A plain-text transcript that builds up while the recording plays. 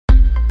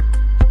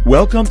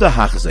Welcome to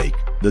Hachzik,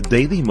 the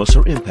Daily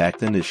Musar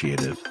Impact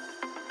Initiative.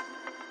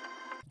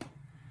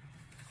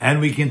 And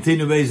we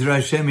continue Be'ezer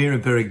Hashem here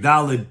in Perek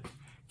Daled,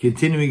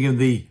 continuing in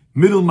the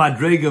middle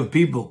madrega of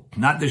people,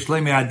 not the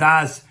Shleimei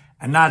Hadas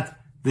and not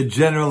the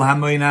general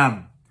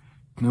Hamoinam.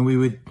 And we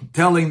were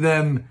telling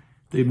them,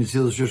 the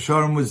Mesilas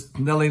Yesharim was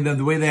telling them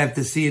the way they have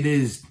to see it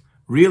is,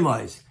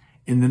 realize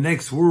in the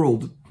next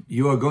world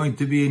you are going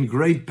to be in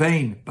great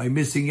pain by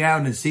missing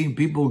out and seeing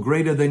people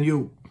greater than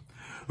you.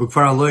 And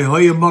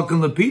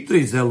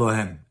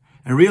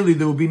really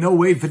there will be no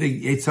way for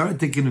the Yetzirah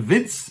to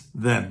convince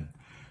them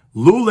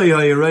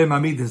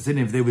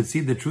if they would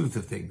see the truth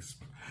of things.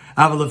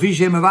 But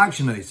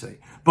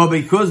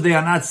because they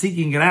are not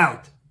seeking it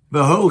out,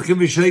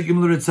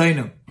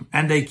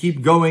 and they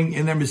keep going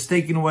in their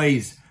mistaken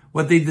ways,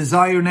 what they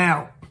desire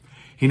now.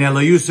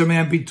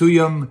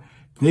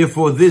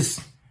 Therefore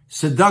this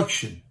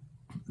seduction,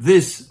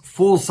 this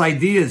false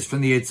ideas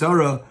from the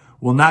Yetzirah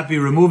will not be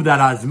removed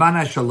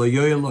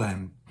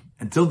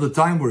until the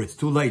time where it's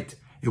too late.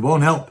 It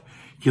won't help.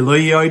 It's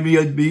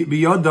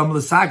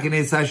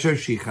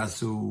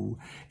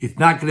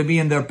not going to be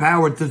in their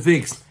power to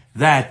fix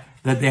that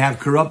they have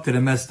corrupted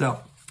and messed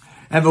up.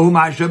 This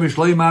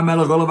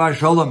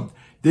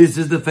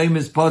is the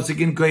famous pasuk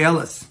in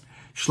Koheles.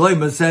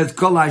 Shlomo says,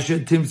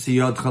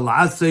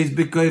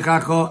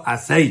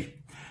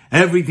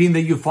 everything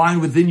that you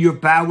find within your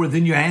power,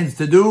 within your hands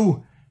to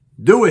do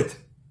it.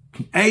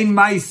 Ein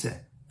Maise,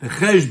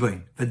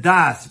 v'cheshbein,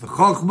 v'das,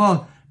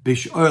 v'chochma,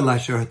 b'shoil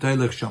asher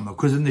ha'toilech shama.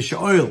 Because in the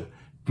shoil,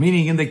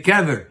 meaning in the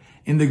kever,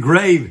 in the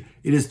grave,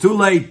 it is too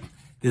late.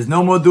 There's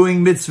no more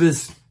doing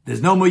mitzvahs.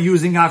 There's no more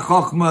using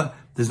ha'chochma.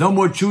 There's no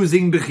more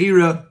choosing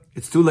bechira.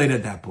 It's too late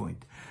at that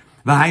point.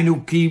 What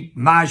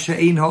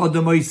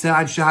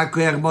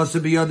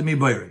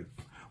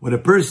a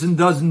person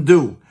doesn't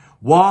do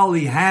while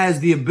he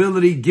has the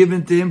ability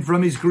given to him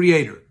from his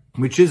Creator,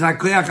 which is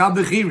ha'koyach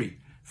ha'bechiri,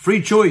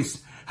 free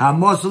choice,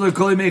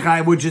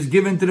 which is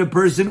given to the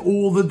person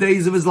all the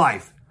days of his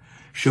life.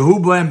 He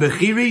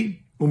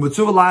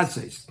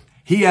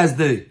has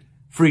the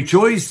free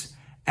choice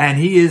and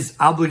he is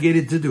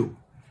obligated to do.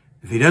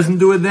 If he doesn't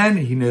do it then,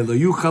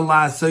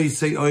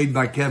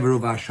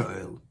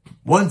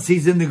 once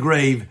he's in the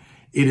grave,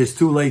 it is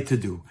too late to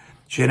do.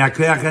 It's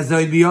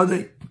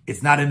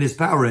not in his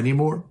power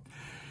anymore.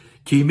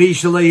 Someone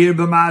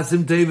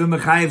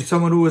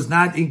who has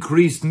not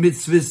increased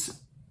mitzvahs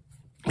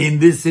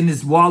in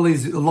his while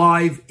he's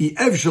alive, he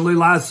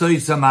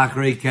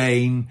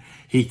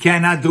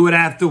cannot do it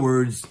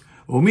afterwards.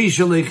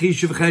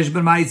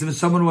 If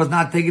someone who has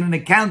not taken an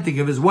accounting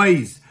of his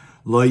ways,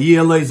 he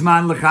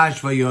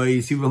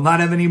will not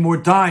have any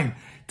more time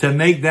to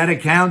make that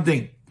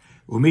accounting.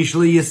 Someone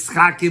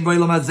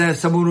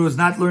who has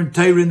not learned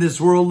Torah in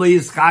this world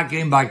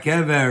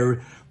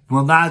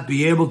will not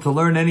be able to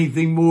learn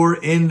anything more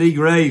in the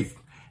grave.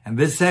 And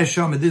this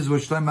is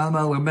what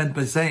Shlomo meant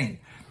by saying,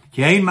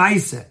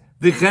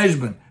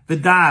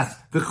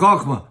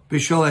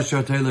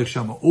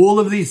 all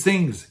of these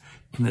things,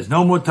 there's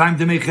no more time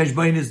to make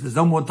cheshbonis, there's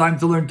no more time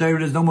to learn Torah,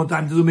 there's no more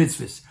time to do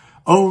mitzvahs.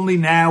 Only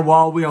now,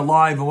 while we are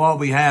alive and while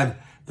we have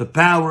the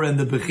power and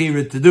the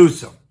bechira to do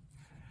so.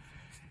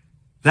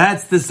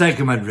 That's the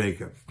second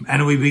madrega.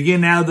 And we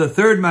begin now the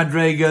third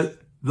madrega,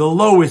 the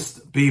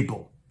lowest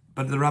people.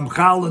 But the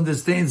Ramchal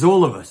understands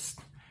all of us.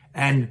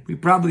 And we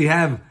probably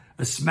have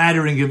a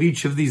smattering of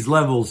each of these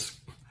levels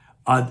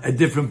at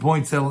different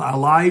points in our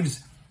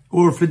lives,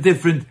 or for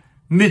different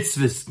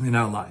mitzvahs in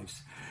our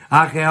lives.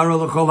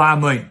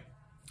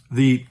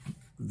 The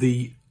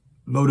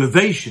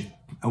motivation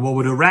and what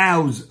would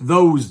arouse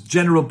those the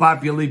general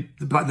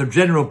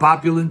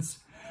populace,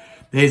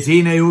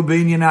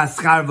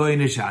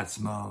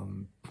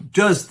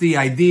 just the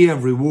idea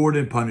of reward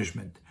and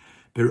punishment.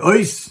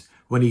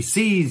 When he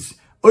sees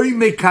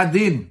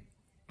the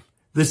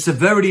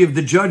severity of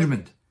the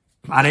judgment,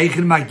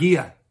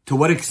 to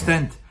what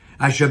extent?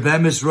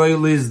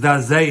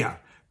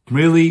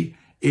 Really,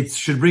 it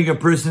should bring a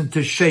person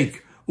to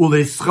shake,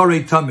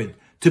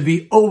 to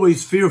be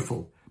always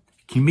fearful.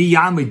 And we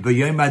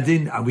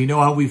know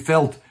how we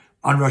felt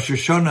on Rosh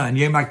Hashanah and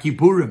Yom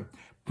Kippurim,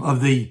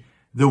 of the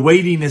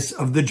weightiness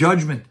of the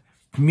judgment.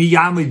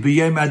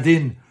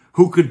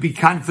 Who could be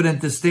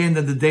confident to stand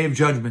on the day of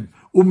judgment?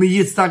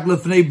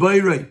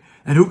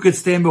 And who could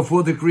stand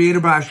before the Creator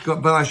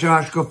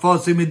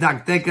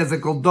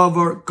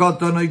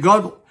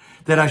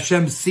that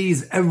Hashem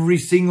sees every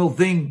single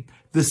thing,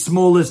 the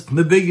smallest and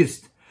the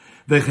biggest.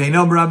 And this is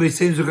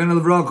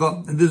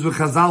what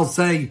Chazal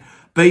say,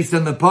 based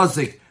on the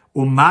pasuk,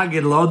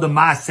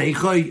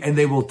 and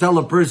they will tell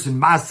a person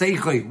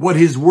what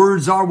his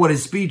words are, what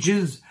his speech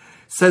is.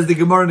 Says the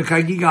Gemara in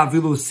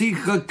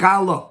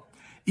Chagiga,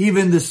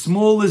 even the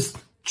smallest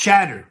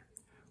chatter,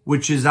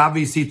 which is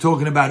obviously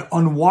talking about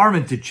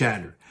unwarranted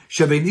chatter,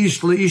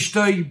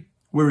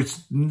 where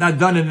it's not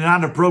done in an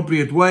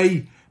inappropriate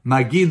way,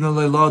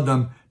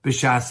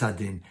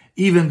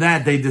 even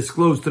that they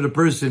disclose to the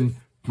person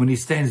when he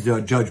stands there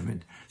at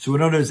judgment. So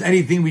in other words,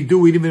 anything we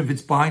do, even if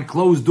it's behind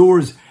closed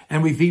doors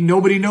and we think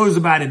nobody knows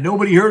about it,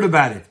 nobody heard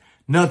about it.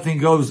 Nothing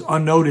goes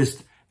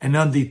unnoticed and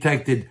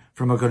undetected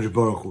from HaKadosh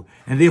Baruch Hu.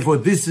 And therefore,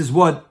 this is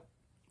what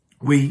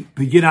we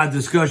begin our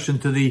discussion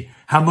to the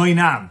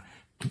Hamoinam,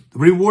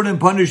 reward and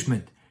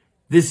punishment.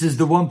 This is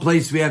the one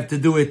place we have to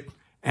do it,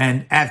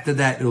 and after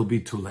that, it'll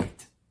be too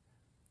late.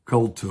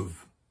 Kol Tuv.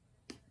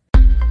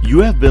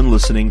 You have been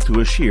listening to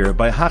a shir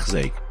by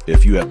Hachzeik.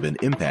 If you have been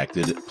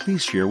impacted,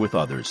 please share with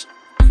others.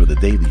 For the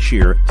daily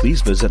shir,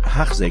 please visit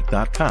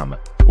Hachzeik.com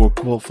or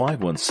call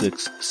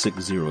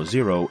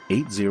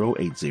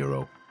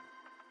 516-600-8080.